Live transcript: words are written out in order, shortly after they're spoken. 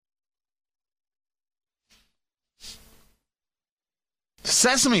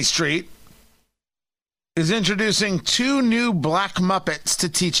Sesame Street is introducing 2 new black Muppets to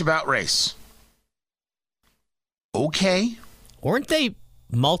teach about race. Okay. Weren't they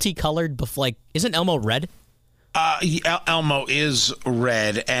multicolored before? Like, isn't Elmo red? Elmo is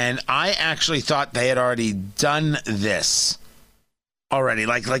red, and I actually thought they had already done this already.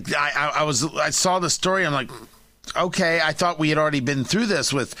 I saw the story. I'm like, okay, I thought we had already been through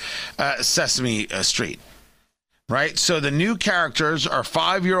this with Sesame Street. Right? So the new characters are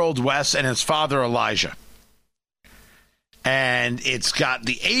 5-year-old Wes and his father Elijah. And it's got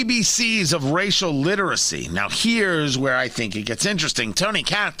the ABCs of racial literacy. Now, here's where I think it gets interesting. Tony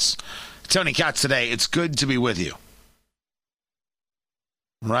Katz today, it's good to be with you.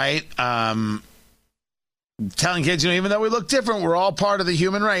 Right? Telling kids, even though we look different, we're all part of the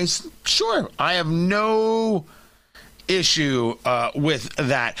human race. Sure, I have no issue with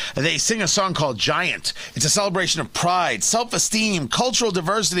that. They sing a song called Giant. It's a celebration of pride, self-esteem, cultural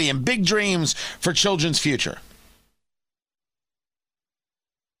diversity, and big dreams for children's future.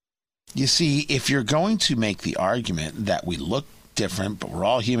 You see, if you're going to make the argument that we look different, but we're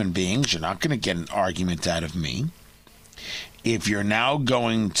all human beings, you're not going to get an argument out of me. If you're now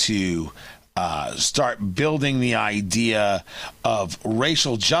going to start building the idea of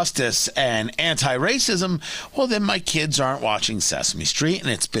racial justice and anti-racism, well, then my kids aren't watching Sesame Street,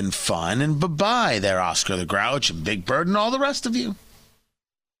 and it's been fun, and bye-bye there, Oscar the Grouch and Big Bird and all the rest of you.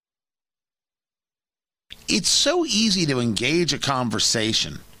 It's so easy to engage a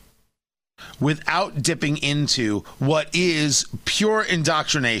conversation without dipping into what is pure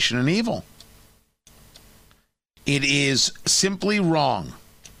indoctrination and evil. It is simply wrong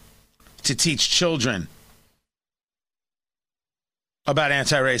to teach children about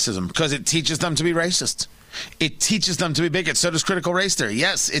anti-racism because it teaches them to be racist. It teaches them to be bigots. So does critical race theory.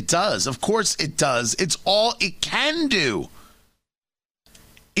 Yes, it does. Of course it does. It's all it can do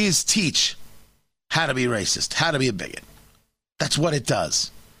is teach how to be racist, how to be a bigot. That's what it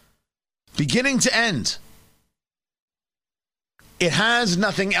does. Beginning to end. It has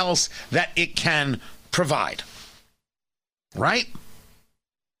nothing else that it can provide. Right?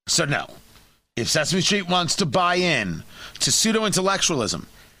 So no, if Sesame Street wants to buy in to pseudo-intellectualism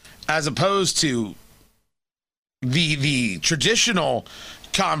as opposed to the traditional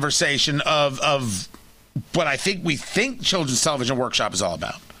conversation of what I think we think Children's Television Workshop is all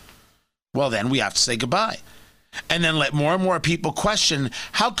about, well, then we have to say goodbye. And then let more and more people question,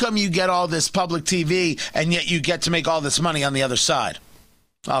 how come you get all this public TV and yet you get to make all this money on the other side?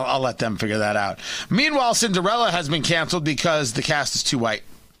 I'll let them figure that out. Meanwhile, Cinderella has been canceled because the cast is too white.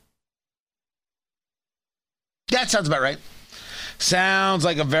 That sounds about right. Sounds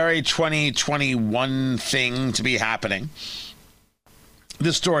like a very 2021 thing to be happening.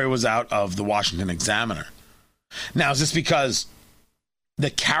 This story was out of the Washington Examiner. Now, is this because the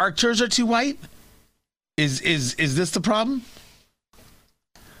characters are too white? Is this the problem?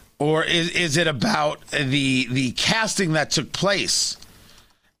 Or is it about the casting that took place?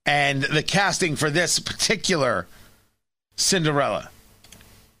 And the casting for this particular Cinderella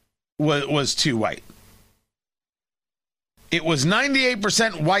was too white. It was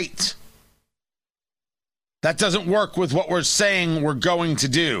 98% white. That doesn't work with what we're saying we're going to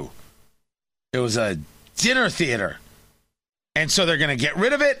do. It was a dinner theater. And so they're going to get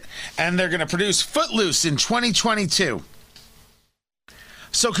rid of it, and they're going to produce Footloose in 2022.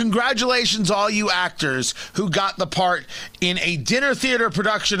 So congratulations, all you actors who got the part in a dinner theater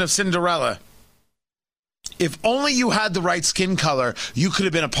production of Cinderella. If only you had the right skin color, you could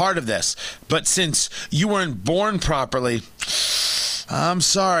have been a part of this. But since you weren't born properly, I'm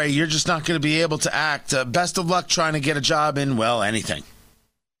sorry, you're just not going to be able to act. Best of luck trying to get a job in, well, anything.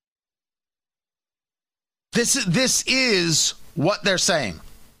 This is what they're saying.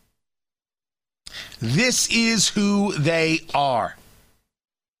 This is who they are.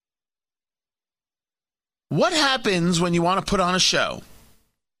 What happens when you want to put on a show?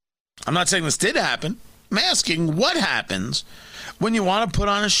 I'm not saying this did happen. I'm asking what happens when you want to put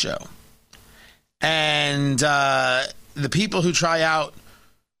on a show and the people who try out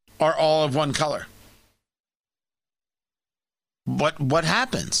are all of one color. What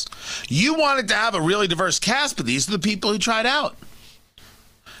happens? You wanted to have a really diverse cast, but these are the people who tried out.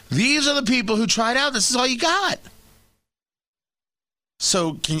 These are the people who tried out. This is all you got.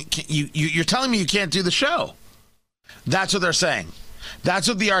 So you're telling me you can't do the show? That's what they're saying. That's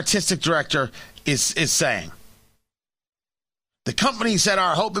what the artistic director is saying. The company said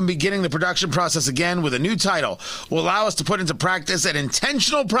our hope in beginning the production process again with a new title will allow us to put into practice an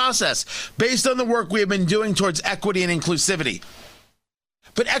intentional process based on the work we have been doing towards equity and inclusivity.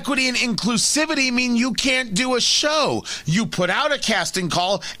 But equity and inclusivity mean you can't do a show. You put out a casting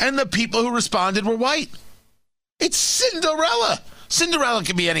call, and the people who responded were white. It's Cinderella. Cinderella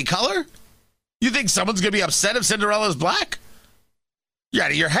can be any color. You think someone's going to be upset if Cinderella's black? You're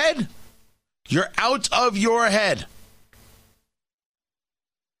out of your head. You're out of your head.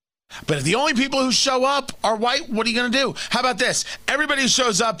 But if the only people who show up are white, what are you going to do? How about this? Everybody who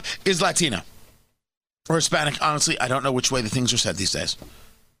shows up is Latino or Hispanic. Honestly, I don't know which way the things are said these days.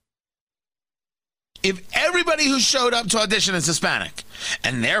 If everybody who showed up to audition is Hispanic,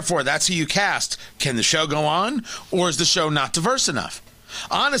 and therefore that's who you cast, can the show go on, or is the show not diverse enough?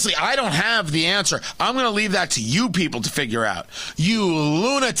 Honestly, I don't have the answer. I'm going to leave that to you people to figure out. You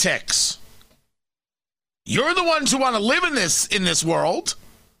lunatics. You're the ones who want to live in this world.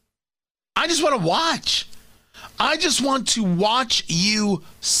 I just want to watch. I just want to watch you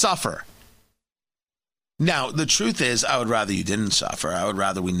suffer. Now, the truth is, I would rather you didn't suffer. I would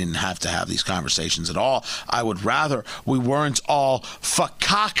rather we didn't have to have these conversations at all. I would rather we weren't all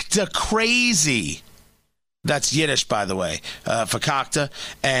fakakta crazy. That's Yiddish, by the way, fakakta.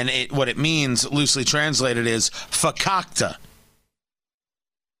 And what it means, loosely translated, is fakakta.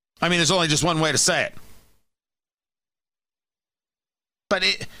 I mean, there's only just one way to say it.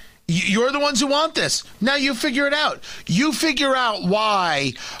 But you're the ones who want this. Now you figure it out. You figure out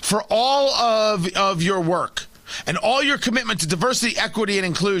why, for all of your work and all your commitment to diversity, equity, and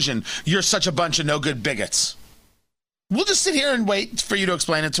inclusion, you're such a bunch of no good bigots. We'll just sit here and wait for you to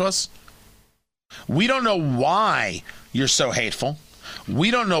explain it to us. We don't know why you're so hateful. We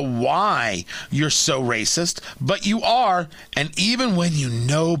don't know why you're so racist, but you are. And even when you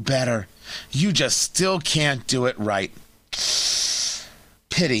know better, you just still can't do it right.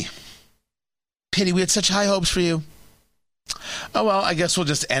 Pity. Pity, we had such high hopes for you. Oh, well, I guess we'll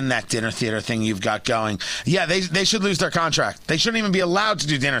just end that dinner theater thing you've got going. Yeah, they should lose their contract. They shouldn't even be allowed to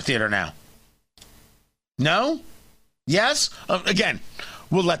do dinner theater now. No? Yes? Again,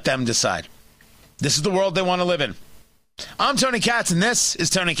 we'll let them decide. This is the world they want to live in. I'm Tony Katz, and this is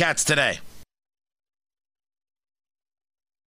Tony Katz Today.